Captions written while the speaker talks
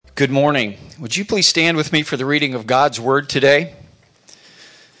Good morning. Would you please stand with me for the reading of God's Word today?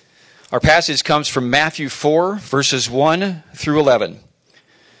 Our passage comes from Matthew 4, verses 1 through 11.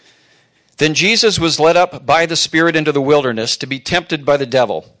 Then Jesus was led up by the Spirit into the wilderness to be tempted by the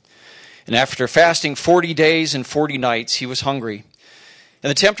devil. And after fasting 40 days and 40 nights, he was hungry.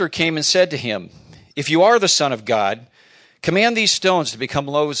 And the tempter came and said to him, "If you are the Son of God, command these stones to become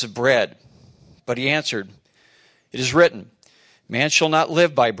loaves of bread." But he answered, "It is written, man shall not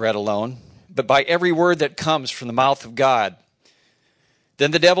live by bread alone, but by every word that comes from the mouth of God."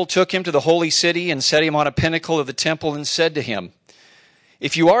 Then the devil took him to the holy city and set him on a pinnacle of the temple and said to him,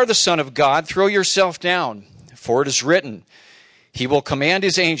 "If you are the Son of God, throw yourself down, for it is written, he will command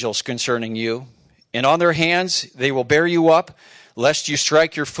his angels concerning you, and on their hands they will bear you up, lest you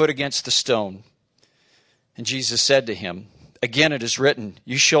strike your foot against the stone." And Jesus said to him, "Again it is written,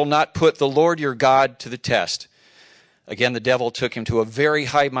 you shall not put the Lord your God to the test." Again the devil took him to a very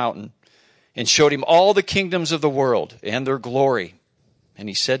high mountain and showed him all the kingdoms of the world and their glory. And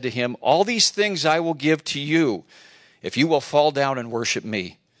he said to him, "All these things I will give to you, if you will fall down and worship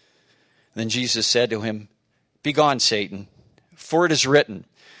me." Then Jesus said to him, "Begone, Satan, for it is written,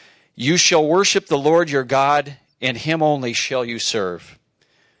 you shall worship the Lord your God, and him only shall you serve."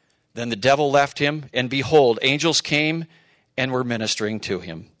 Then the devil left him, and behold, angels came and were ministering to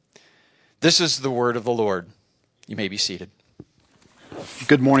him. This is the word of the Lord. You may be seated.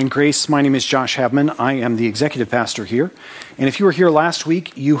 Good morning, Grace. My name is Josh Habman. I am the executive pastor here. And if you were here last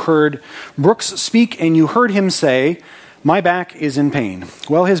week, you heard Brooks speak and you heard him say, "My back is in pain."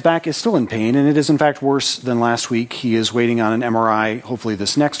 Well, his back is still in pain, and it is in fact worse than last week. He is waiting on an MRI, hopefully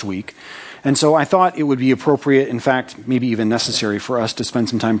this next week. And so I thought it would be appropriate, in fact, maybe even necessary for us to spend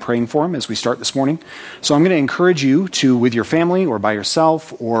some time praying for him as we start this morning. So I'm going to encourage you to, with your family or by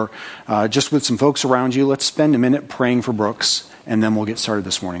yourself or just with some folks around you, let's spend a minute praying for Brooks, and then we'll get started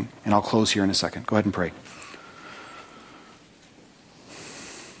this morning. And I'll close here in a second. Go ahead and pray.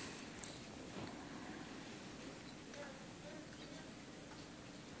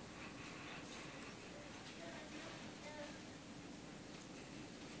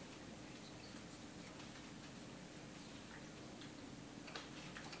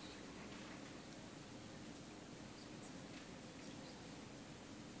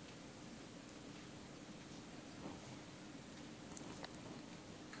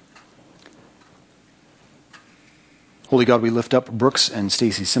 Holy God, we lift up Brooks and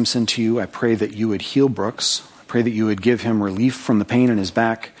Stacy Simpson to you. I pray that you would heal Brooks. I pray that you would give him relief from the pain in his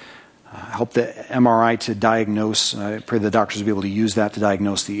back. Help the MRI to diagnose. I pray the doctors will be able to use that to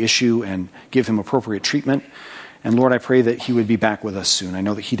diagnose the issue and give him appropriate treatment. And Lord, I pray that he would be back with us soon. I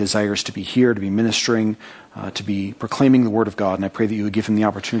know that he desires to be here, to be ministering, to be proclaiming the word of God. And I pray that you would give him the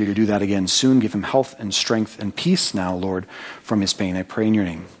opportunity to do that again soon. Give him health and strength and peace now, Lord, from his pain. I pray in your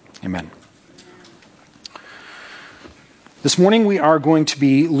name. Amen. This morning we are going to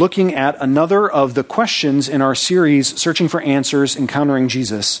be looking at another of the questions in our series, Searching for Answers, Encountering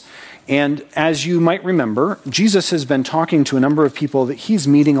Jesus. And as you might remember, Jesus has been talking to a number of people that he's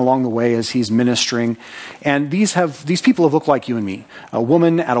meeting along the way as he's ministering. And these people have looked like you and me. A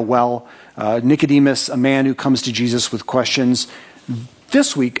woman at a well, Nicodemus, a man who comes to Jesus with questions.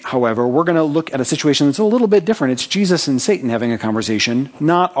 This week, however, we're going to look at a situation that's a little bit different. It's Jesus and Satan having a conversation,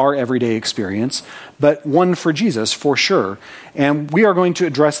 not our everyday experience, but one for Jesus, for sure. And we are going to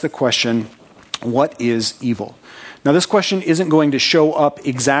address the question, what is evil? Now, this question isn't going to show up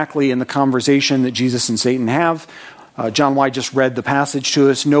exactly in the conversation that Jesus and Satan have. John White just read the passage to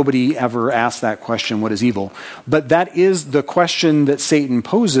us. Nobody ever asked that question, what is evil? But that is the question that Satan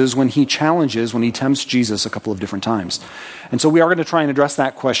poses when he tempts Jesus a couple of different times. And so we are going to try and address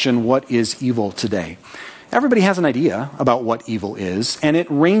that question, what is evil today? Everybody has an idea about what evil is, and it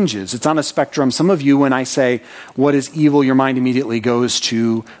ranges. It's on a spectrum. Some of you, when I say, what is evil, your mind immediately goes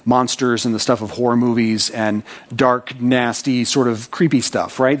to monsters and the stuff of horror movies and dark, nasty, sort of creepy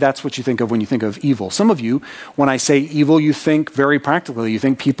stuff, right? That's what you think of when you think of evil. Some of you, when I say evil, you think very practically. You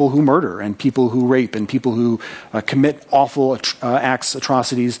think people who murder and people who rape and people who commit awful acts,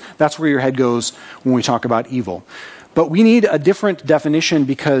 atrocities. That's where your head goes when we talk about evil. But we need a different definition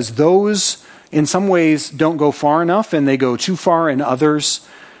because those in some ways don't go far enough and they go too far in others.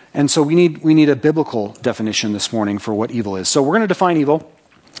 And so we need a biblical definition this morning for what evil is. So we're going to define evil,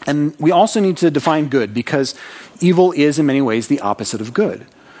 and we also need to define good because evil is in many ways the opposite of good.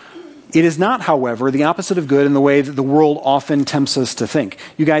 It is not, however, the opposite of good in the way that the world often tempts us to think.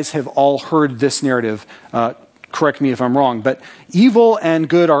 You guys have all heard this narrative correct me if I'm wrong, but evil and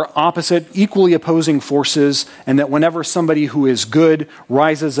good are opposite, equally opposing forces, and that whenever somebody who is good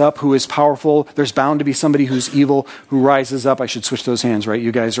rises up, who is powerful, there's bound to be somebody who's evil who rises up. I should switch those hands, right?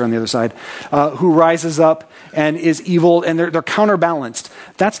 You guys are on the other side. Who rises up and is evil, and they're counterbalanced.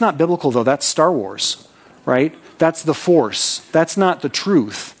 That's not biblical, though. That's Star Wars, right? That's the Force. That's not the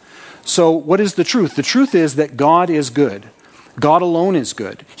truth. So what is the truth? The truth is that God is good. God alone is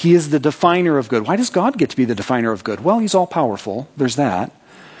good. He is the definer of good. Why does God get to be the definer of good? Well, he's all powerful. There's that.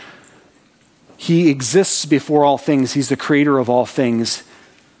 He exists before all things. He's the creator of all things.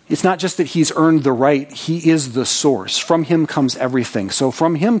 It's not just that he's earned the right. He is the source. From him comes everything. So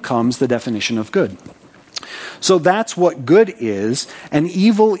from him comes the definition of good. So that's what good is, and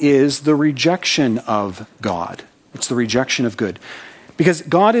evil is the rejection of God. It's the rejection of good. Because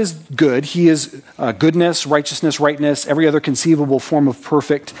God is good. He is goodness, righteousness, rightness, every other conceivable form of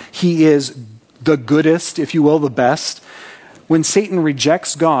perfect. He is the goodest, if you will, the best. When Satan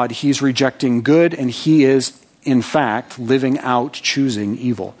rejects God, he's rejecting good, and he is, in fact, living out, choosing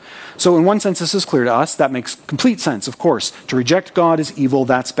evil. So in one sense, this is clear to us. That makes complete sense, of course. To reject God is evil.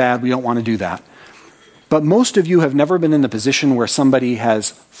 That's bad. We don't want to do that. But most of you have never been in the position where somebody has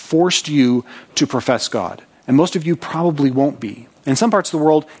forced you to profess God. And most of you probably won't be. In some parts of the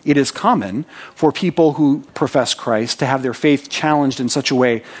world, it is common for people who profess Christ to have their faith challenged in such a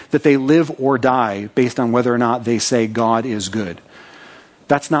way that they live or die based on whether or not they say God is good.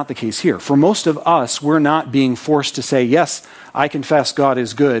 That's not the case here. For most of us, we're not being forced to say, yes, I confess God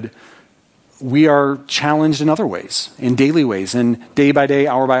is good. We are challenged in other ways, in daily ways, in day by day,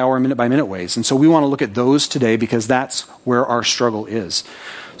 hour by hour, minute by minute ways. And so we want to look at those today because that's where our struggle is.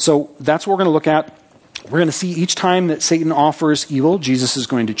 So that's what we're going to look at. We're going to see each time that Satan offers evil, Jesus is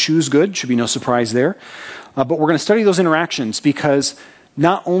going to choose good. Should be no surprise there. But we're going to study those interactions because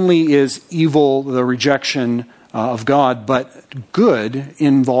not only is evil the rejection of God, but good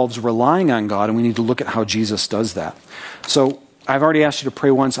involves relying on God, and we need to look at how Jesus does that. So I've already asked you to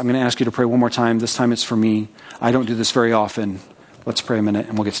pray once. I'm going to ask you to pray one more time. This time it's for me. I don't do this very often. Let's pray a minute,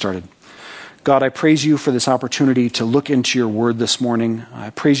 and we'll get started. God, I praise you for this opportunity to look into your word this morning. I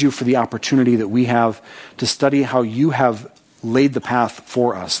praise you for the opportunity that we have to study how you have laid the path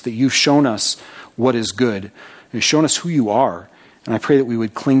for us, that you've shown us what is good. You've shown us who you are. And I pray that we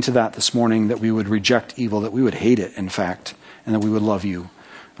would cling to that this morning, that we would reject evil, that we would hate it, in fact, and that we would love you.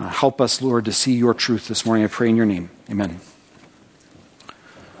 Help us, Lord, to see your truth this morning. I pray in your name. Amen.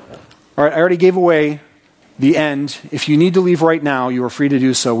 All right, I already gave away the end. If you need to leave right now, you are free to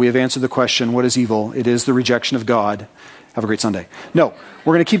do so. We have answered the question, what is evil? It is the rejection of God. Have a great Sunday. No,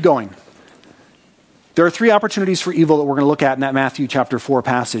 we're going to keep going. There are three opportunities for evil that we're going to look at in that Matthew chapter 4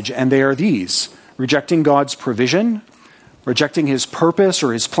 passage, and they are these: rejecting God's provision, rejecting his purpose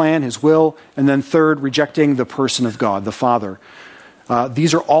or his plan, his will, and then third, rejecting the person of God, the Father.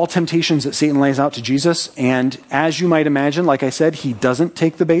 These are all temptations that Satan lays out to Jesus, and as you might imagine, like I said, he doesn't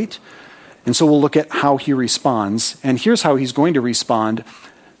take the bait. And so we'll look at how he responds. And here's how he's going to respond: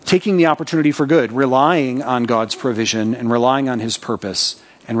 taking the opportunity for good, relying on God's provision and relying on his purpose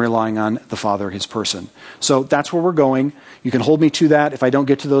and relying on the Father, his person. So that's where we're going. You can hold me to that. If I don't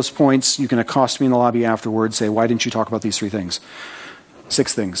get to those points, you can accost me in the lobby afterwards, say, why didn't you talk about these 3 things?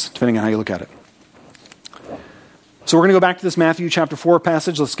 6 things, depending on how you look at it. So we're going to go back to this Matthew chapter 4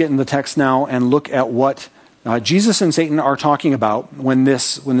 passage. Let's get in the text now and look at what Jesus and Satan are talking about when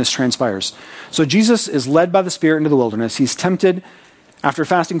this transpires. So Jesus is led by the Spirit into the wilderness. He's tempted. After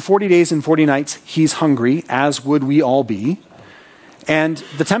fasting 40 days and 40 nights, he's hungry, as would we all be. And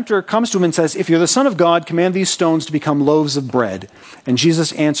the tempter comes to him and says, if you're the Son of God, command these stones to become loaves of bread. And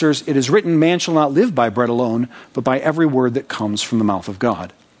Jesus answers, it is written, man shall not live by bread alone, but by every word that comes from the mouth of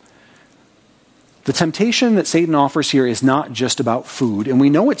God. The temptation that Satan offers here is not just about food. And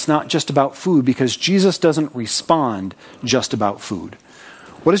we know it's not just about food because Jesus doesn't respond just about food.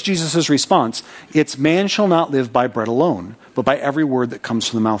 What is Jesus' response? It's man shall not live by bread alone, but by every word that comes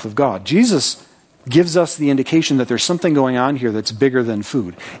from the mouth of God. Jesus gives us the indication that there's something going on here that's bigger than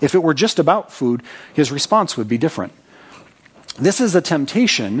food. If it were just about food, his response would be different. This is a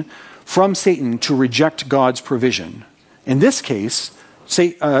temptation from Satan to reject God's provision. In this case,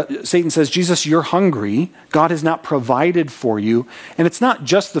 Satan says, Jesus, you're hungry. God has not provided for you. And it's not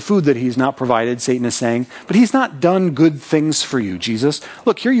just the food that he's not provided, Satan is saying, but he's not done good things for you, Jesus.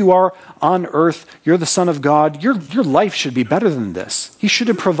 Look, here you are on earth. You're the Son of God. Your life should be better than this. He should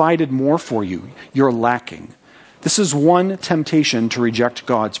have provided more for you. You're lacking. This is one temptation to reject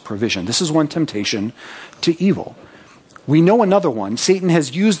God's provision. This is one temptation to evil. We know another one. Satan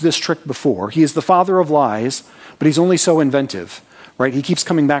has used this trick before. He is the father of lies, but he's only so inventive. Right? He keeps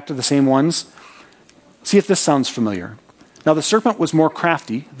coming back to the same ones. See if this sounds familiar. Now the serpent was more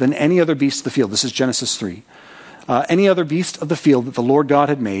crafty than any other beast of the field. This is Genesis 3. Any other beast of the field that the Lord God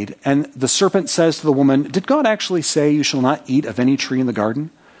had made. And the serpent says to the woman, did God actually say you shall not eat of any tree in the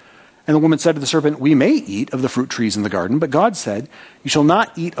garden? And the woman said to the serpent, we may eat of the fruit trees in the garden, but God said, you shall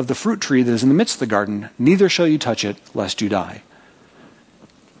not eat of the fruit tree that is in the midst of the garden, neither shall you touch it, lest you die.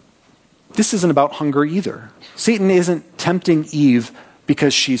 This isn't about hunger either. Satan isn't tempting Eve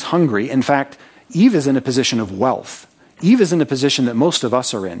because she's hungry. In fact, Eve is in a position of wealth. Eve is in a position that most of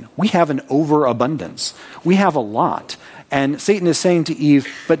us are in. We have an overabundance. We have a lot. And Satan is saying to Eve,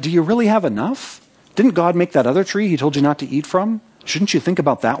 but do you really have enough? Didn't God make that other tree he told you not to eat from? Shouldn't you think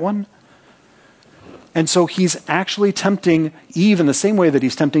about that one? And so he's actually tempting Eve in the same way that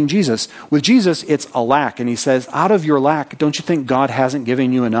he's tempting Jesus. With Jesus, it's a lack. And he says, out of your lack, don't you think God hasn't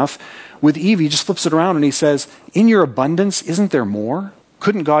given you enough? With Eve, he just flips it around and he says, in your abundance, isn't there more?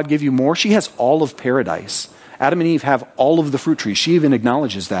 Couldn't God give you more? She has all of paradise. Adam and Eve have all of the fruit trees. She even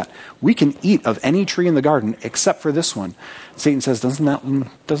acknowledges that. We can eat of any tree in the garden except for this one. Satan says, doesn't that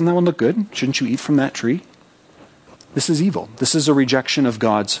one look good? Shouldn't you eat from that tree? This is evil. This is a rejection of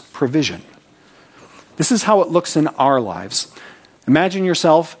God's provision. This is how it looks in our lives. Imagine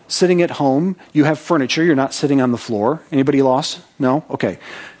yourself sitting at home. You have furniture. You're not sitting on the floor. Anybody lost? No? Okay.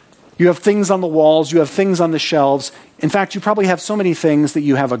 You have things on the walls. You have things on the shelves. In fact, you probably have so many things that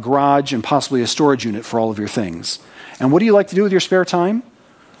you have a garage and possibly a storage unit for all of your things. And what do you like to do with your spare time?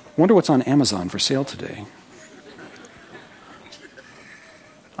 I wonder what's on Amazon for sale today.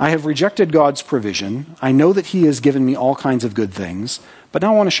 I have rejected God's provision. I know that he has given me all kinds of good things, but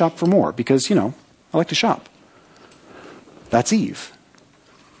now I want to shop for more because, I like to shop. That's Eve.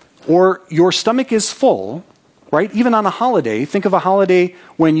 Or your stomach is full, right? Even on a holiday, think of a holiday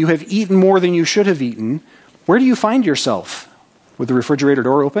when you have eaten more than you should have eaten. Where do you find yourself? With the refrigerator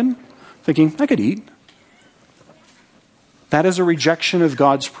door open? Thinking, I could eat. That is a rejection of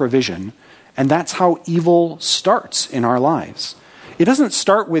God's provision, and that's how evil starts in our lives. It doesn't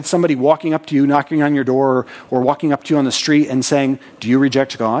start with somebody walking up to you, knocking on your door, or walking up to you on the street and saying, do you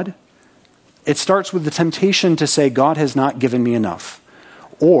reject God? It starts with the temptation to say, God has not given me enough.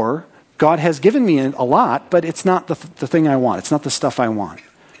 Or, God has given me a lot, but it's not the thing I want. It's not the stuff I want.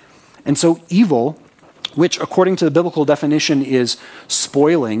 And so evil, which according to the biblical definition is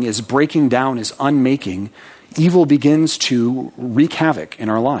spoiling, is breaking down, is unmaking, evil begins to wreak havoc in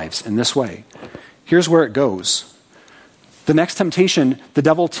our lives in this way. Here's where it goes. The next temptation, the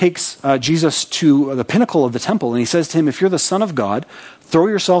devil takes Jesus to the pinnacle of the temple, and he says to him, if you're the Son of God, throw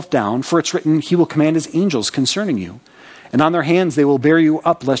yourself down, for it's written, he will command his angels concerning you. And on their hands they will bear you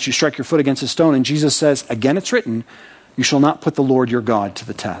up, lest you strike your foot against a stone. And Jesus says, again it's written, you shall not put the Lord your God to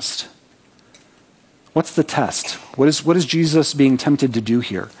the test. What's the test? What is Jesus being tempted to do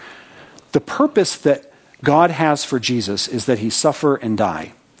here? The purpose that God has for Jesus is that he suffer and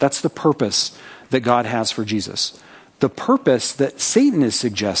die. That's the purpose that God has for Jesus. The purpose that Satan is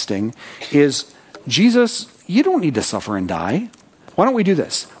suggesting is, Jesus, you don't need to suffer and die. Why don't we do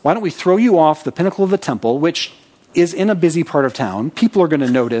this? Why don't we throw you off the pinnacle of the temple, which is in a busy part of town. People are going to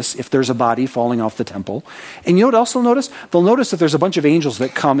notice if there's a body falling off the temple. And you know what else they'll notice? They'll notice that there's a bunch of angels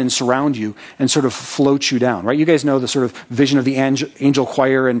that come and surround you and sort of float you down, right? You guys know the sort of vision of the angel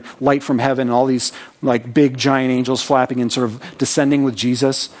choir and light from heaven and all these like big giant angels flapping and sort of descending with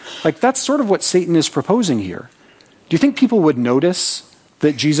Jesus. Like that's sort of what Satan is proposing here. Do you think people would notice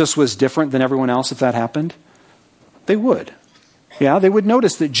that Jesus was different than everyone else if that happened? They would. Yeah, they would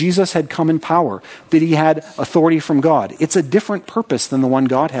notice that Jesus had come in power, that he had authority from God. It's a different purpose than the one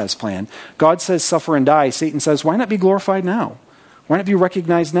God has planned. God says suffer and die. Satan says, why not be glorified now? Why not be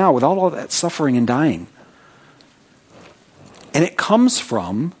recognized now without all that suffering and dying? And it comes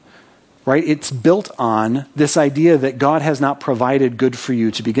from, right, it's built on this idea that God has not provided good for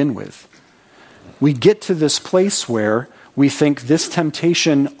you to begin with. We get to this place where we think this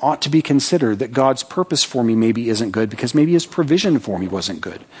temptation ought to be considered, that God's purpose for me maybe isn't good because maybe his provision for me wasn't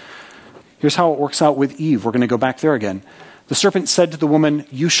good. Here's how it works out with Eve. We're going to go back there again. The serpent said to the woman,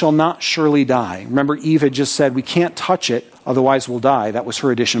 you shall not surely die. Remember, Eve had just said, we can't touch it, otherwise we'll die. That was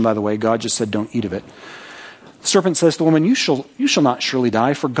her addition, by the way. God just said, don't eat of it. The serpent says to the woman, you shall not surely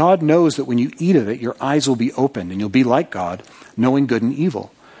die, for God knows that when you eat of it, your eyes will be opened, and you'll be like God, knowing good and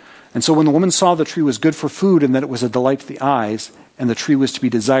evil. And so when the woman saw the tree was good for food and that it was a delight to the eyes and the tree was to be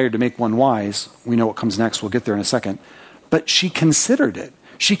desired to make one wise, we know what comes next. We'll get there in a second. But she considered it.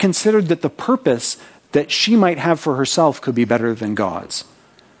 She considered that the purpose that she might have for herself could be better than God's.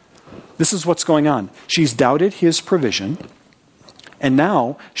 This is what's going on. She's doubted his provision And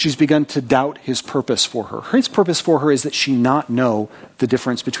now she's begun to doubt his purpose for her. His purpose for her is that she not know the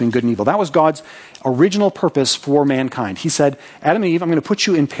difference between good and evil. That was God's original purpose for mankind. He said, Adam and Eve, I'm going to put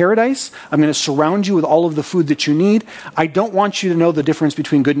you in paradise. I'm going to surround you with all of the food that you need. I don't want you to know the difference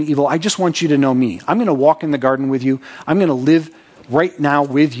between good and evil. I just want you to know me. I'm going to walk in the garden with you. I'm going to live right now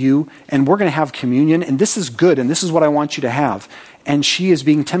with you, and we're going to have communion, and this is good, and this is what I want you to have. And she is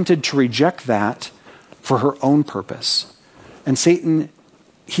being tempted to reject that for her own purpose. And Satan,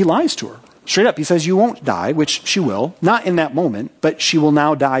 he lies to her. Straight up, he says, you won't die, which she will. Not in that moment, but she will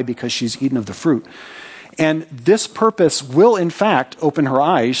now die because she's eaten of the fruit. And this purpose will, in fact, open her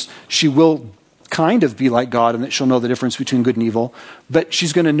eyes. She will kind of be like God in that she'll know the difference between good and evil, but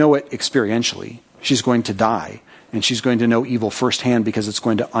she's going to know it experientially. She's going to die, and she's going to know evil firsthand because it's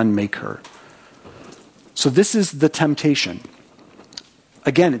going to unmake her. So this is the temptation.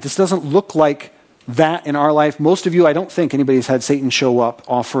 Again, this doesn't look like that in our life. Most of you, I don't think anybody's had Satan show up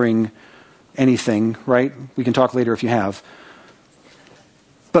offering anything, right? We can talk later if you have.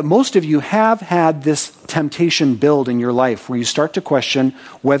 But most of you have had this temptation build in your life where you start to question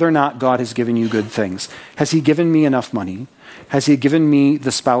whether or not God has given you good things. Has he given me enough money? Has he given me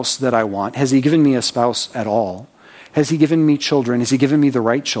the spouse that I want? Has he given me a spouse at all? Has he given me children? Has he given me the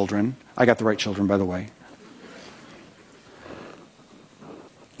right children? I got the right children, by the way.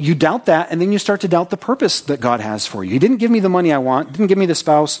 You doubt that, and then you start to doubt the purpose that God has for you. He didn't give me the money I want, didn't give me the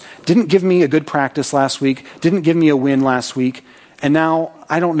spouse, didn't give me a good practice last week, didn't give me a win last week, and now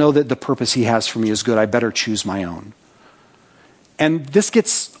I don't know that the purpose he has for me is good. I better choose my own. And this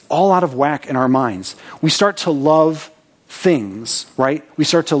gets all out of whack in our minds. We start to love things, right? We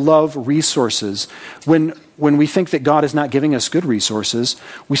start to love resources. When we think that God is not giving us good resources,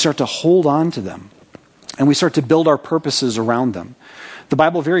 we start to hold on to them, and we start to build our purposes around them. The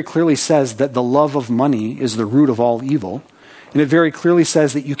Bible very clearly says that the love of money is the root of all evil. And it very clearly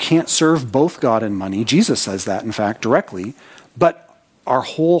says that you can't serve both God and money. Jesus says that, in fact, directly. But our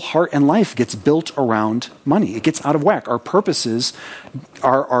whole heart and life gets built around money. It gets out of whack. Our purposes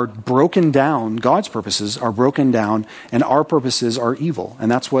are broken down. God's purposes are broken down, and our purposes are evil. And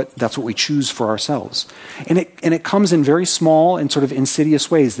that's what we choose for ourselves. And it comes in very small and sort of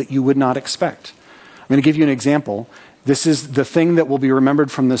insidious ways that you would not expect. I'm going to give you an example. This is the thing that will be remembered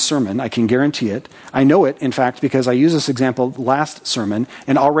from this sermon. I can guarantee it. I know it, in fact, because I used this example last sermon,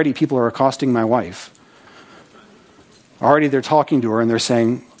 and already people are accosting my wife. Already they're talking to her, and they're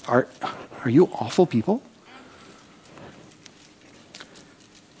saying, are you awful people?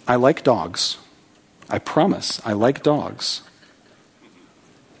 I like dogs. I promise, I like dogs.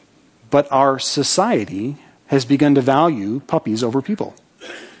 But our society has begun to value puppies over people.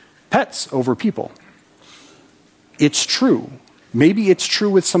 Pets over people. It's true. Maybe it's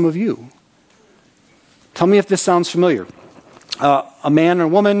true with some of you. Tell me if this sounds familiar. A man and a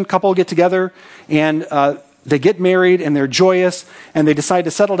woman, couple get together, and they get married, and they're joyous, and they decide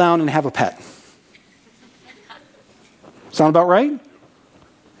to settle down and have a pet. Sound about right?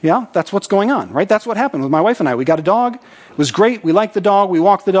 Yeah, that's what's going on, right? That's what happened with my wife and I. We got a dog. It was great. We liked the dog. We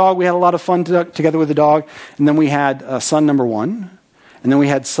walked the dog. We had a lot of fun together with the dog. And then we had son number 1, and then we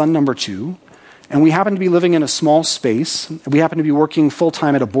had son number 2. And we happened to be living in a small space. We happened to be working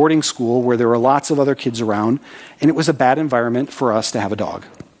full-time at a boarding school where there were lots of other kids around. And it was a bad environment for us to have a dog.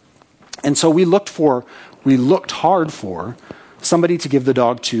 And so we looked hard for somebody to give the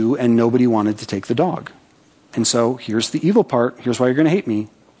dog to, and nobody wanted to take the dog. And so here's the evil part. Here's why you're going to hate me.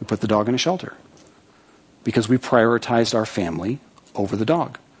 We put the dog in a shelter. Because we prioritized our family over the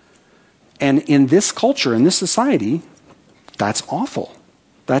dog. And in this culture, in this society, that's awful.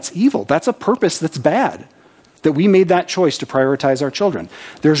 That's evil. That's a purpose that's bad, that we made that choice to prioritize our children.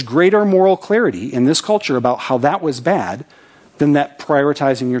 There's greater moral clarity in this culture about how that was bad than that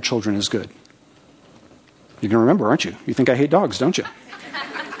prioritizing your children is good. You're going to remember, aren't you? You think I hate dogs, don't you?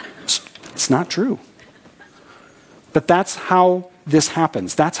 It's not true. But that's how this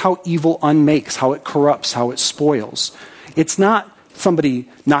happens. That's how evil unmakes, how it corrupts, how it spoils. It's not somebody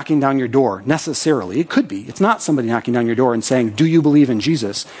knocking down your door, necessarily. It could be. It's not somebody knocking down your door and saying, do you believe in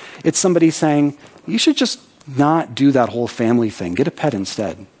Jesus? It's somebody saying, you should just not do that whole family thing. Get a pet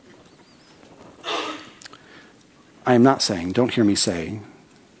instead. I am not saying, don't hear me say,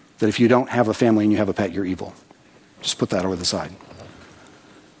 that if you don't have a family and you have a pet, you're evil. Just put that over the side.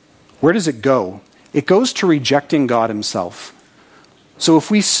 Where does it go? It goes to rejecting God himself. So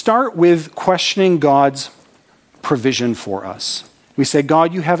if we start with questioning God's provision for us, we say,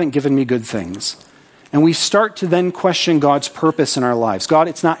 God, you haven't given me good things. And we start to then question God's purpose in our lives. God,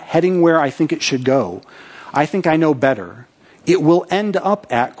 it's not heading where I think it should go. I think I know better. It will end up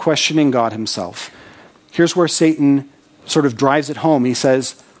at questioning God himself. Here's where Satan sort of drives it home. He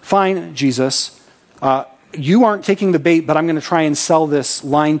says, fine, Jesus, you aren't taking the bait, but I'm going to try and sell this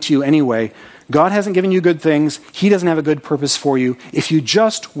line to you anyway. God hasn't given you good things. He doesn't have a good purpose for you. If you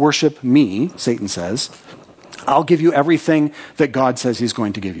just worship me, Satan says, I'll give you everything that God says he's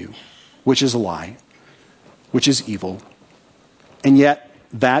going to give you, which is a lie, which is evil. And yet,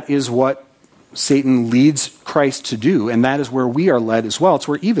 that is what Satan leads Christ to do, and that is where we are led as well. It's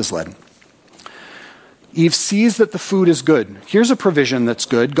where Eve is led. Eve sees that the food is good. Here's a provision that's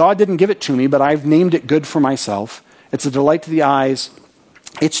good. God didn't give it to me, but I've named it good for myself. It's a delight to the eyes.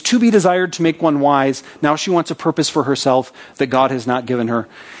 It's to be desired to make one wise. Now she wants a purpose for herself that God has not given her.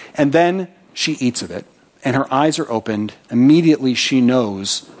 And then she eats of it, and her eyes are opened. Immediately she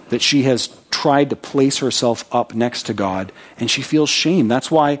knows that she has tried to place herself up next to God, and she feels shame. That's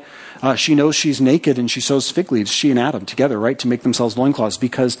why she knows she's naked and she sews fig leaves, she and Adam together, right, to make themselves loincloths,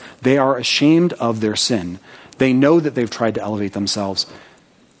 because they are ashamed of their sin. They know that they've tried to elevate themselves.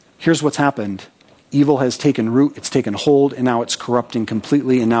 Here's what's happened. Evil has taken root, it's taken hold, and now it's corrupting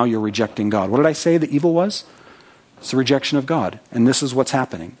completely, and now you're rejecting God. What did I say that evil was? It's the rejection of God, and this is what's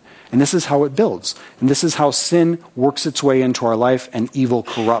happening. And this is how it builds. And this is how sin works its way into our life, and evil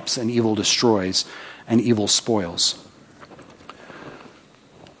corrupts, and evil destroys, and evil spoils.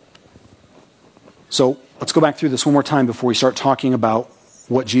 So let's go back through this one more time before we start talking about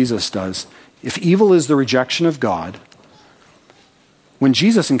what Jesus does. If evil is the rejection of God, when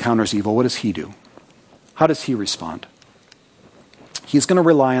Jesus encounters evil, what does he do? How does he respond? He's going to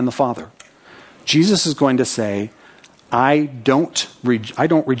rely on the Father. Jesus is going to say, I don't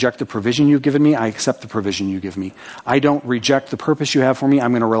reject the provision you've given me. I accept the provision you give me. I don't reject the purpose you have for me.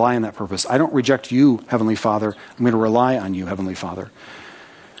 I'm going to rely on that purpose. I don't reject you, Heavenly Father. I'm going to rely on you, Heavenly Father.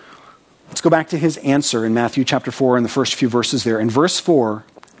 Let's go back to his answer in Matthew chapter 4 and the first few verses there. In verse 4,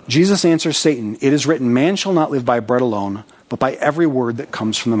 Jesus answers Satan, "It is written, man shall not live by bread alone, but by every word that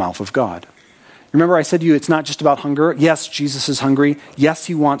comes from the mouth of God." Remember I said to you, it's not just about hunger. Yes, Jesus is hungry. Yes,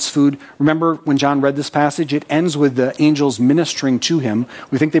 he wants food. Remember when John read this passage, it ends with the angels ministering to him.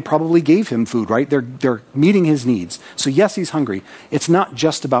 We think they probably gave him food, right? They're meeting his needs. So yes, he's hungry. It's not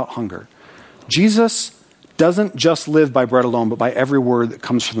just about hunger. Jesus doesn't just live by bread alone, but by every word that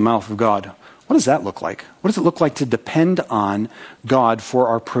comes from the mouth of God. What does that look like? What does it look like to depend on God for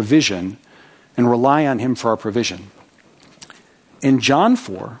our provision and rely on him for our provision? In John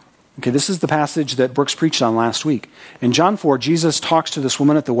 4, okay, this is the passage that Brooks preached on last week. In John 4, Jesus talks to this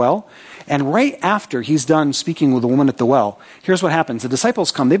woman at the well, and right after he's done speaking with the woman at the well, here's what happens. The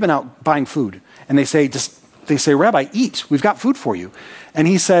disciples come, they've been out buying food, and they say, Rabbi, eat, we've got food for you. And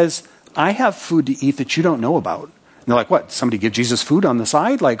he says, I have food to eat that you don't know about. And they're like, what, somebody give Jesus food on the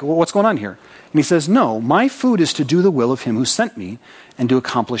side? Like, well, what's going on here? And he says, no, my food is to do the will of him who sent me and to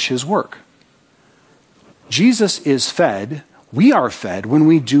accomplish his work. Jesus is fed. We are fed when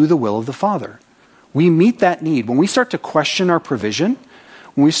we do the will of the Father. We meet that need. When we start to question our provision,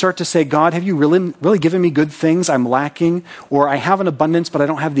 when we start to say, God, have you really given me good things I'm lacking, or I have an abundance, but I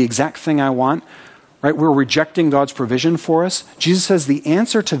don't have the exact thing I want, right? We're rejecting God's provision for us. Jesus says the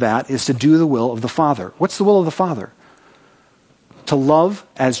answer to that is to do the will of the Father. What's the will of the Father? To love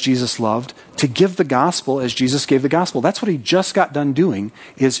as Jesus loved, to give the gospel as Jesus gave the gospel. That's what he just got done doing,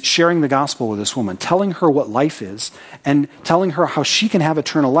 is sharing the gospel with this woman, telling her what life is, and telling her how she can have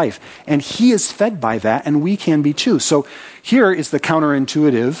eternal life. And he is fed by that, and we can be too. So here is the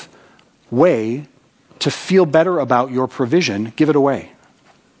counterintuitive way to feel better about your provision. Give it away.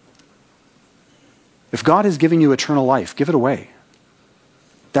 If God is giving you eternal life, give it away.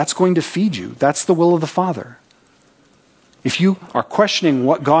 That's going to feed you. That's the will of the Father. If you are questioning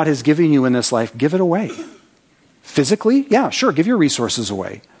what God has given you in this life, give it away. Physically, yeah, sure, give your resources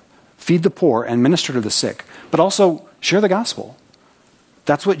away. Feed the poor and minister to the sick. But also, share the gospel.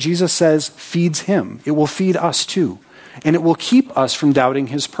 That's what Jesus says feeds him. It will feed us too. And it will keep us from doubting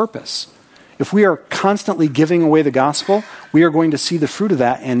his purpose. If we are constantly giving away the gospel, we are going to see the fruit of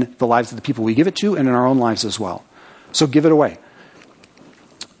that in the lives of the people we give it to and in our own lives as well. So give it away.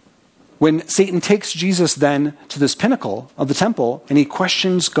 When Satan takes Jesus then to this pinnacle of the temple and he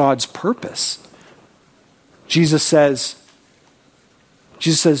questions God's purpose, Jesus says,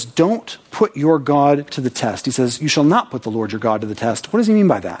 don't put your God to the test. He says, you shall not put the Lord your God to the test. What does he mean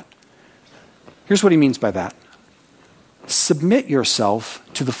by that? Here's what he means by that. Submit yourself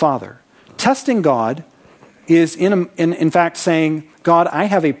to the Father. Testing God is in fact saying, God, I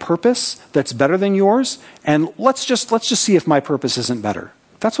have a purpose that's better than yours, and let's just see if my purpose isn't better.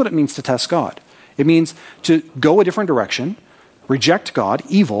 That's what it means to test God. It means to go a different direction, reject God,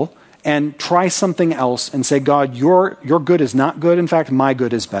 evil, and try something else and say, God, your good is not good. In fact, my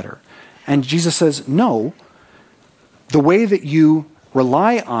good is better. And Jesus says, no, the way that you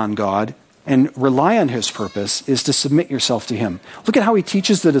rely on God and rely on his purpose is to submit yourself to him. Look at how he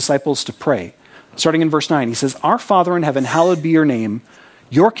teaches the disciples to pray. Starting in verse 9, he says, "Our Father in heaven, hallowed be your name.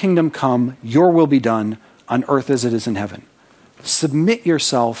 Your kingdom come, your will be done on earth as it is in heaven." Submit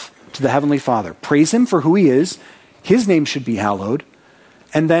yourself to the Heavenly Father. Praise him for who he is. His name should be hallowed.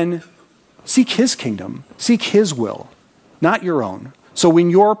 And then seek his kingdom. Seek his will, not your own. So when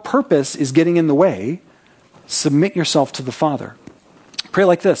your purpose is getting in the way, submit yourself to the Father. Pray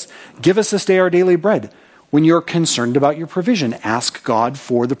like this: "Give us this day our daily bread." When you're concerned about your provision, ask God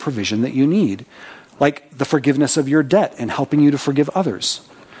for the provision that you need, like the forgiveness of your debt and helping you to forgive others.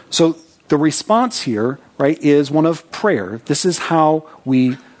 So the response here, right, is one of prayer. This is how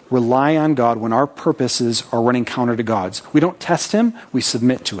we rely on God when our purposes are running counter to God's. We don't test him, we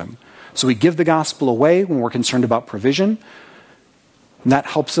submit to him. So we give the gospel away when we're concerned about provision, and that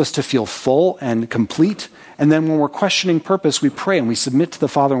helps us to feel full and complete. And then when we're questioning purpose, we pray and we submit to the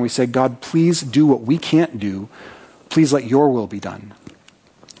Father and we say, "God, please do what we can't do. Please let your will be done."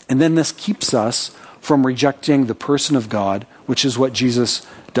 And then this keeps us from rejecting the person of God, which is what Jesus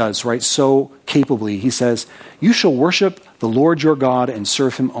does, right? So capably. He says, "You shall worship the Lord your God and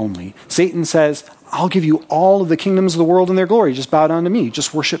serve him only." Satan says, "I'll give you all of the kingdoms of the world and their glory. Just bow down to me.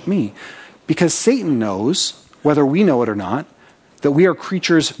 Just worship me." Because Satan knows, whether we know it or not, that we are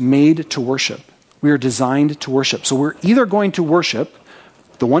creatures made to worship. We are designed to worship. So we're either going to worship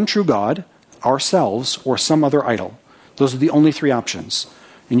the one true God, ourselves, or some other idol. Those are the only three options.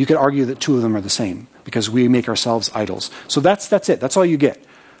 And you could argue that two of them are the same, because we make ourselves idols. So that's it. That's all you get.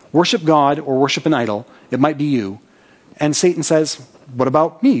 Worship God or worship an idol. It might be you. And Satan says, "What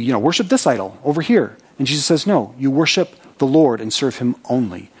about me? Worship this idol over here." And Jesus says, "No, you worship the Lord and serve him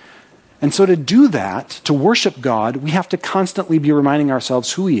only." And so to do that, to worship God, we have to constantly be reminding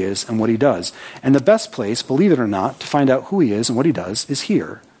ourselves who he is and what he does. And the best place, believe it or not, to find out who he is and what he does is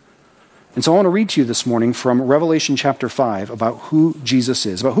here. And so I want to read to you this morning from Revelation chapter 5 about who Jesus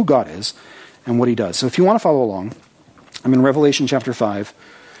is, about who God is and what he does. So if you want to follow along, I'm in Revelation chapter 5.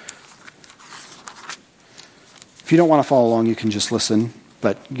 If you don't want to follow along, you can just listen,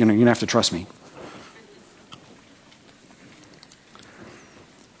 but you're going to have to trust me.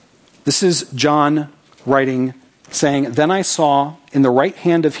 This is John writing, saying, "Then I saw in the right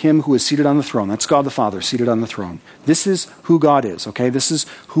hand of him who is seated on the throne," that's God the Father seated on the throne. This is who God is, okay? This is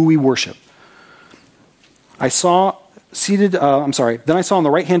who we worship. Then I saw on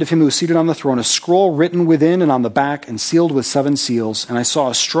the right hand of him who is seated on the throne a scroll written within and on the back and sealed with 7 seals. And I saw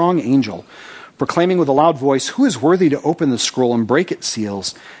a strong angel proclaiming with a loud voice, "Who is worthy to open the scroll and break its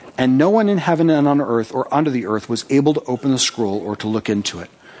seals?" And no one in heaven and on earth or under the earth was able to open the scroll or to look into it.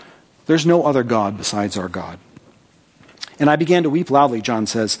 There's no other God besides our God. "And I began to weep loudly," John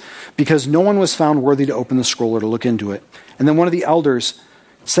says, "because no one was found worthy to open the scroll or to look into it. And then one of the elders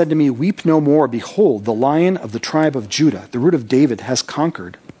said to me, 'Weep no more. Behold, the Lion of the tribe of Judah, the Root of David, has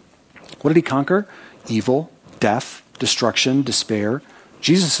conquered.'" What did he conquer? Evil, death, destruction, despair.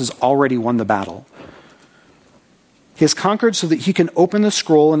 Jesus has already won the battle. He has conquered so that he can open the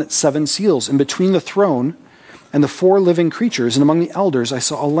scroll and its 7 seals. And between the throne and the 4 living creatures, and among the elders, I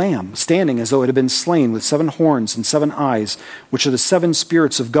saw a lamb standing as though it had been slain, with 7 horns and 7 eyes, which are the 7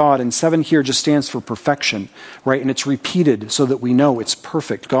 spirits of God. And 7 here just stands for perfection, right? And it's repeated so that we know it's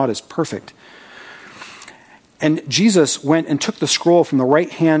perfect. God is perfect. And Jesus went and took the scroll from the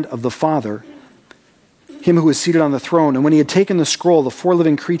right hand of the Father, him who was seated on the throne. And when he had taken the scroll, the 4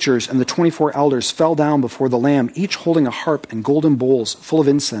 living creatures and the 24 elders fell down before the Lamb, each holding a harp and golden bowls full of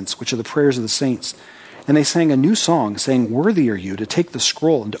incense, which are the prayers of the saints. And they sang a new song, saying, "Worthy are you to take the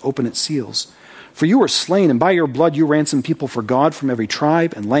scroll and to open its seals. For you were slain, and by your blood you ransomed people for God from every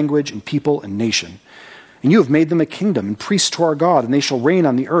tribe and language and people and nation. And you have made them a kingdom and priests to our God, and they shall reign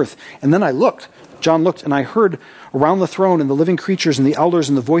on the earth." And then John looked, and I heard around the throne and the living creatures and the elders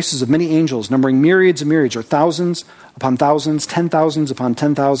and the voices of many angels, numbering myriads and myriads, or thousands upon thousands, 10,000s upon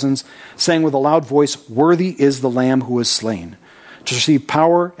 10,000s, saying with a loud voice, "Worthy is the Lamb who was slain, to receive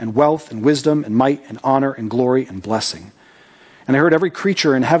power and wealth and wisdom and might and honor and glory and blessing." And I heard every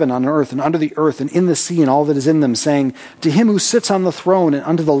creature in heaven, on earth, and under the earth, and in the sea, and all that is in them, saying, "To him who sits on the throne and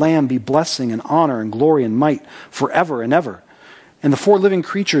unto the Lamb be blessing and honor and glory and might forever and ever." And the 4 living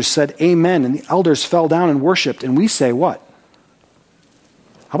creatures said, "Amen." And the elders fell down and worshipped. And we say what?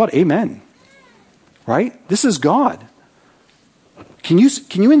 How about amen? Right? This is God. Can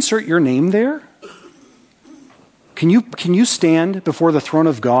you insert your name there? Can you stand before the throne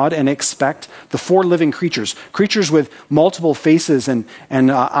of God and expect the 4 living creatures with multiple faces and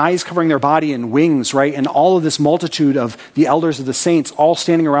eyes covering their body and wings, right? And all of this multitude of the elders of the saints all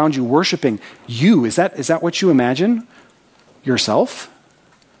standing around you worshiping you. Is that what you imagine? yourself.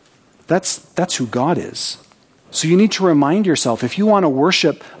 That's who God is. So you need to remind yourself, if you want to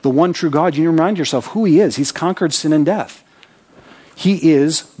worship the one true God, you need to remind yourself who he is. He's conquered sin and death. He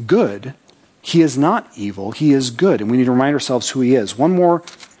is good. He is not evil. He is good. And we need to remind ourselves who he is. One more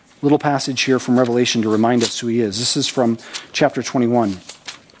little passage here from Revelation to remind us who he is. This is from chapter 21.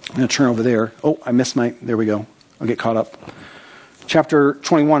 I'm going to turn over there. Oh, I missed there we go. I'll get caught up. Chapter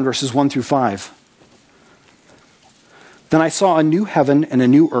 21, verses 1 through 5. Then I saw a new heaven and a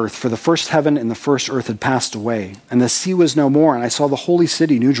new earth, for the first heaven and the first earth had passed away, and the sea was no more. And I saw the holy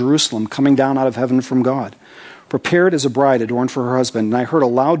city, New Jerusalem, coming down out of heaven from God, prepared as a bride adorned for her husband. And I heard a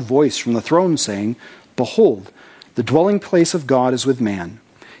loud voice from the throne saying, Behold, the dwelling place of God is with man.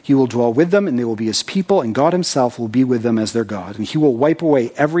 He will dwell with them, and they will be his people, and God himself will be with them as their God. And he will wipe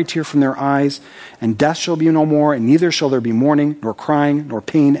away every tear from their eyes, and death shall be no more, and neither shall there be mourning, nor crying, nor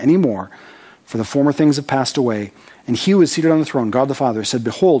pain any more, for the former things have passed away. And he who is seated on the throne, God the Father, said,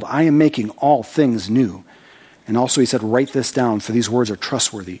 Behold, I am making all things new. And also he said, Write this down, for these words are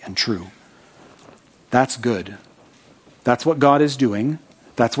trustworthy and true. That's good. That's what God is doing.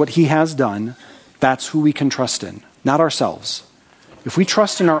 That's what he has done. That's who we can trust in, not ourselves. If we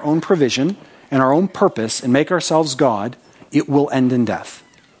trust in our own provision and our own purpose and make ourselves God, it will end in death.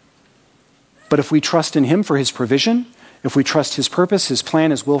 But if we trust in him for his provision, if we trust his purpose, his plan,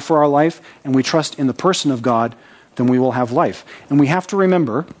 his will for our life, and we trust in the person of God, then we will have life. And we have to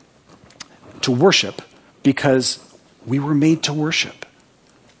remember to worship because we were made to worship.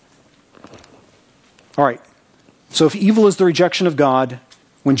 All right. So if evil is the rejection of God,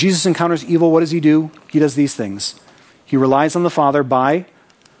 when Jesus encounters evil, what does he do? He does these things. He relies on the Father by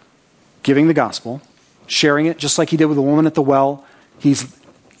giving the gospel, sharing it, just like he did with the woman at the well.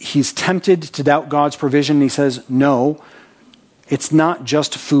 He's tempted to doubt God's provision, and he says, no, it's not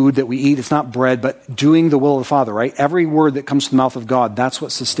just food that we eat, it's not bread, but doing the will of the Father, right? Every word that comes from the mouth of God, that's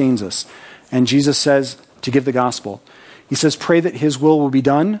what sustains us. And Jesus says to give the gospel. He says, pray that his will be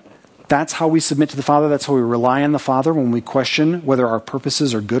done. That's how we submit to the Father. That's how we rely on the Father when we question whether our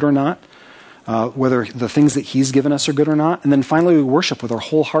purposes are good or not, whether the things that he's given us are good or not. And then finally, we worship with our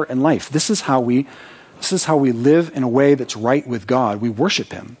whole heart and life. This is how we live in a way that's right with God. We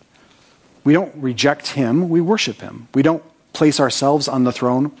worship him. We don't reject him. We worship him. We don't place ourselves on the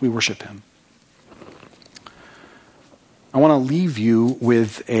throne. We worship him. I want to leave you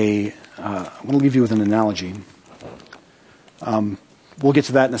with an analogy. We'll get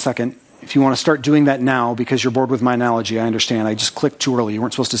to that in a second. If you want to start doing that now because you're bored with my analogy, I understand. I just clicked too early. You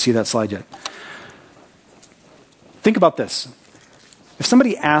weren't supposed to see that slide yet. Think about this. If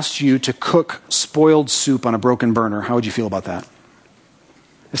somebody asked you to cook spoiled soup on a broken burner, how would you feel about that?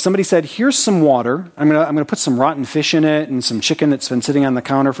 If somebody said, here's some water, I'm going to put some rotten fish in it and some chicken that's been sitting on the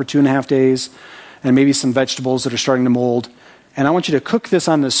counter for 2.5 days and maybe some vegetables that are starting to mold, and I want you to cook this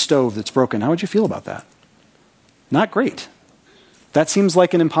on this stove that's broken, how would you feel about that? Not great. That seems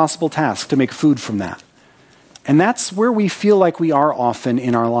like an impossible task to make food from that. And that's where we feel like we are often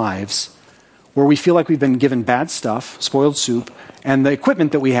in our lives, where we feel like we've been given bad stuff, spoiled soup, and the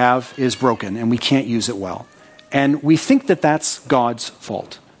equipment that we have is broken and we can't use it well. And we think that that's God's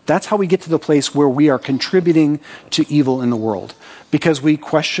fault. That's how we get to the place where we are contributing to evil in the world, because we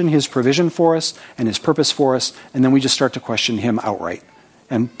question his provision for us and his purpose for us, and then we just start to question him outright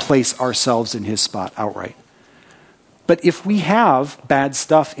and place ourselves in his spot outright. But if we have bad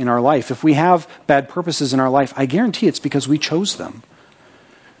stuff in our life, if we have bad purposes in our life, I guarantee it's because we chose them.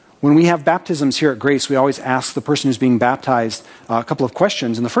 When we have baptisms here at Grace, we always ask the person who's being baptized a couple of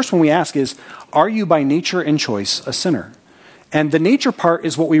questions. And the first one we ask is, are you by nature and choice a sinner? And the nature part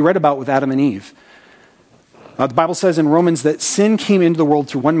is what we read about with Adam and Eve. The Bible says in Romans that sin came into the world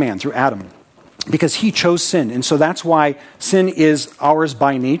through one man, through Adam, because he chose sin. And so that's why sin is ours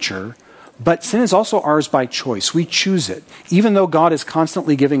by nature. But sin is also ours by choice. We choose it. Even though God is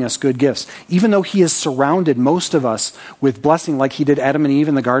constantly giving us good gifts, even though he has surrounded most of us with blessing like he did Adam and Eve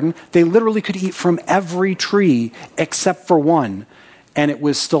in the garden, they literally could eat from every tree except for one, and it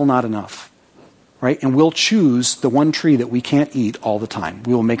was still not enough. Right? And we'll choose the one tree that we can't eat all the time.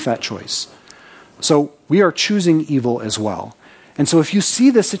 We will make that choice. So we are choosing evil as well. And so if you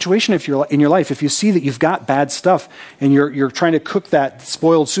see this situation in your life, if you see that you've got bad stuff and you're trying to cook that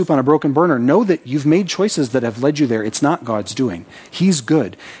spoiled soup on a broken burner, know that you've made choices that have led you there. It's not God's doing. He's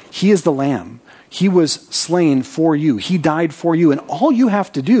good. He is the Lamb. He was slain for you. He died for you. And all you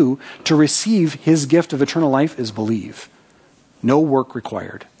have to do to receive his gift of eternal life is believe. No work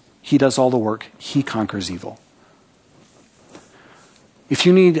required. He does all the work. He conquers evil. If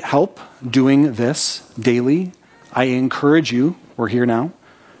you need help doing this daily, I encourage you, we're here now,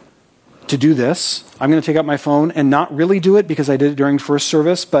 to do this, I'm going to take out my phone and not really do it because I did it during first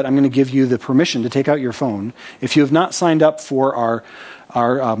service, but I'm going to give you the permission to take out your phone. If you have not signed up for our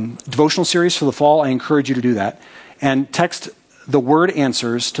devotional series for the fall, I encourage you to do that. And text the word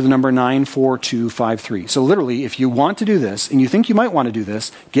answers to the number 94253. So literally, if you want to do this and you think you might want to do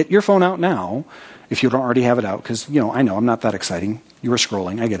this, get your phone out now if you don't already have it out, because, I know I'm not that exciting. You were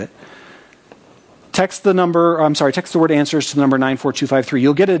scrolling. I get it. Text the word answers to the number 94253.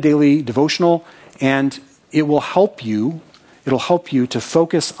 You'll get a daily devotional, and it will help you. It'll help you to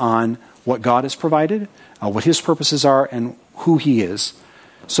focus on what God has provided, what his purposes are, and who he is,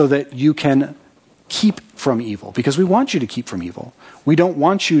 so that you can keep from evil, because we want you to keep from evil. We don't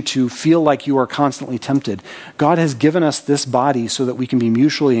want you to feel like you are constantly tempted. God has given us this body so that we can be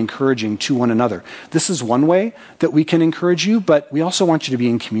mutually encouraging to one another. This is one way that we can encourage you, but we also want you to be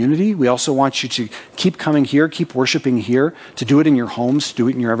in community. We also want you to keep coming here, keep worshiping here, to do it in your homes, to do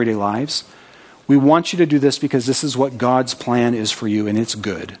it in your everyday lives. We want you to do this because this is what God's plan is for you, and it's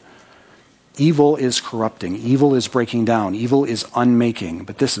good. Evil is corrupting. Evil is breaking down. Evil is unmaking,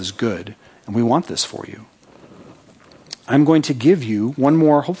 but this is good. And we want this for you. I'm going to give you one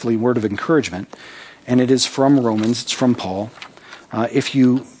more, hopefully, word of encouragement, and it is from Romans. It's from Paul. If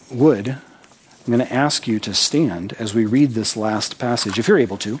you would, I'm going to ask you to stand as we read this last passage. If you're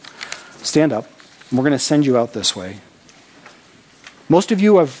able to, stand up, and we're going to send you out this way. Most of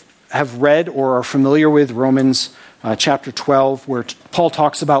you have read or are familiar with Romans chapter 12, where Paul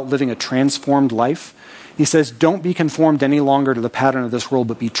talks about living a transformed life. He says, don't be conformed any longer to the pattern of this world,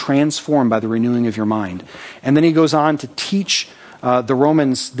 but be transformed by the renewing of your mind. And then he goes on to teach the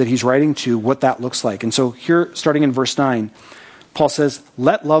Romans that he's writing to what that looks like. And so here, starting in verse 9, Paul says,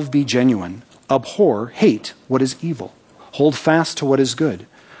 let love be genuine. Abhor, hate what is evil. Hold fast to what is good.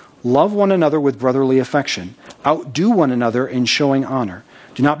 Love one another with brotherly affection. Outdo one another in showing honor.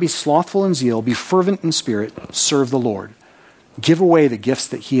 Do not be slothful in zeal. Be fervent in spirit. Serve the Lord. Give away the gifts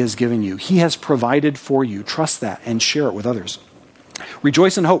that he has given you. He has provided for you. Trust that and share it with others.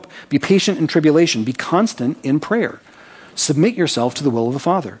 Rejoice in hope. Be patient in tribulation. Be constant in prayer. Submit yourself to the will of the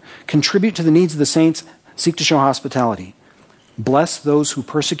Father. Contribute to the needs of the saints. Seek to show hospitality. Bless those who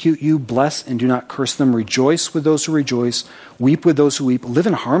persecute you. Bless and do not curse them. Rejoice with those who rejoice. Weep with those who weep. Live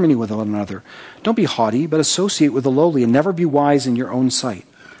in harmony with one another. Don't be haughty, but associate with the lowly, and never be wise in your own sight.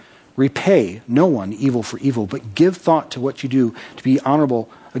 Repay no one evil for evil, but give thought to what you do to be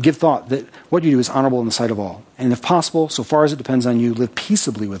honorable. Give thought that what you do is honorable in the sight of all. And if possible, so far as it depends on you, live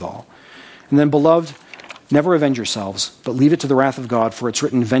peaceably with all. And then, beloved, never avenge yourselves, but leave it to the wrath of God, for it's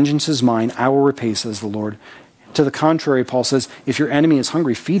written, vengeance is mine, I will repay, says the Lord. To the contrary, Paul says, if your enemy is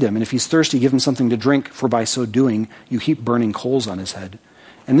hungry, feed him, and if he's thirsty, give him something to drink, for by so doing, you heap burning coals on his head.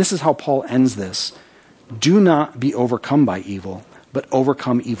 And this is how Paul ends this. Do not be overcome by evil, but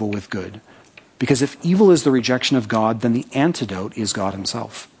overcome evil with good. Because if evil is the rejection of God, then the antidote is God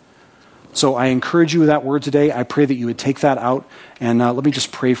himself. So I encourage you with that word today. I pray that you would take that out, and let me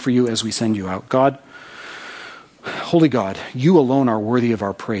just pray for you as we send you out. God, holy God, you alone are worthy of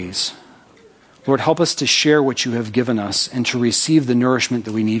our praise. Lord, help us to share what you have given us and to receive the nourishment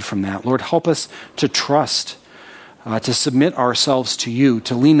that we need from that. Lord, help us to trust, to submit ourselves to you,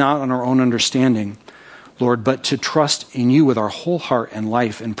 to lean not on our own understanding, Lord, but to trust in you with our whole heart and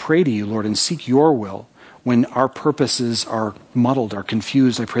life and pray to you, Lord, and seek your will. When our purposes are muddled, are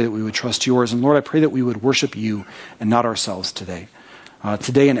confused, I pray that we would trust yours. And Lord, I pray that we would worship you and not ourselves today.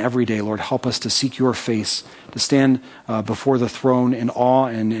 Today and every day, Lord, help us to seek your face, to stand before the throne in awe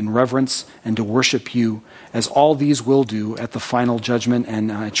and in reverence, and to worship you, as all these will do at the final judgment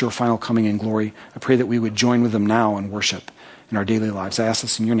and at your final coming in glory. I pray that we would join with them now and worship in our daily lives. I ask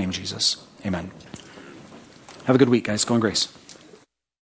this in your name, Jesus. Amen. Have a good week, guys. Go in grace.